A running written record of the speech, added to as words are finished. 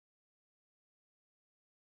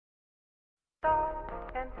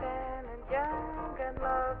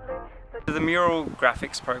The mural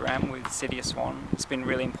graphics program with City of Swan has been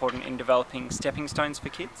really important in developing stepping stones for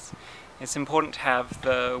kids. It's important to have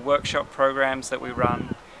the workshop programs that we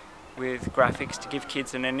run with graphics to give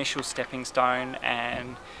kids an initial stepping stone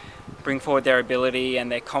and bring forward their ability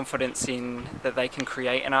and their confidence in that they can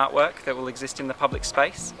create an artwork that will exist in the public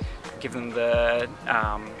space. Give them the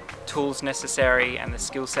tools necessary and the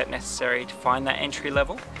skill set necessary to find that entry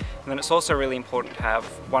level. And then it's also really important to have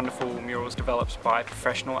wonderful murals developed by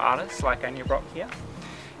professional artists like Anya here.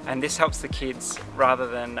 And this helps the kids, rather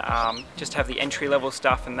than just have the entry level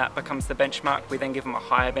stuff and that becomes the benchmark, we then give them a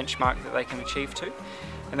higher benchmark that they can achieve to.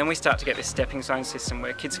 And then we start to get this stepping stone system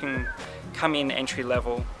where kids can come in entry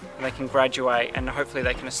level and they can graduate and hopefully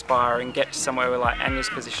they can aspire and get to somewhere like Anya's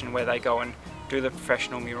position where they go and do the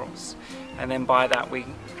professional murals. And then by that we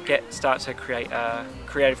start to create a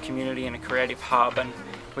creative community and a creative hub, and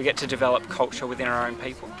we get to develop culture within our own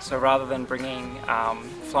people. So rather than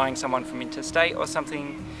flying someone from interstate or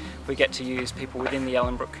something, we get to use people within the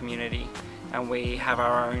Ellenbrook community, and we have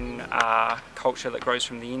our own culture that grows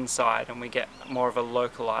from the inside, and we get more of a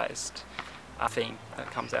localised theme that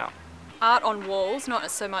comes out. Art on walls, not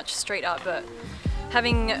so much street art, but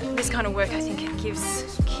having this kind of work, I think it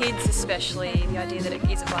gives kids especially the idea that it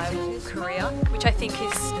is a viable career, which I think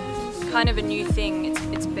is kind of a new thing.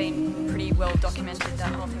 It's been pretty well documented,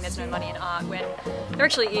 that whole thing, there's no money in art, when there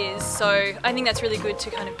actually is. So I think that's really good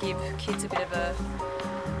to kind of give kids a bit of a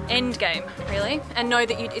end game, really, and know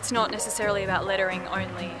that it's not necessarily about lettering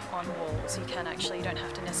only on walls. You don't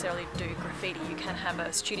have to necessarily do graffiti. You can have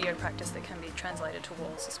a studio practice that can be translated to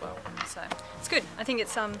walls as well. So it's good. I think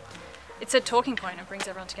it's a talking point. It brings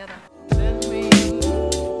everyone together.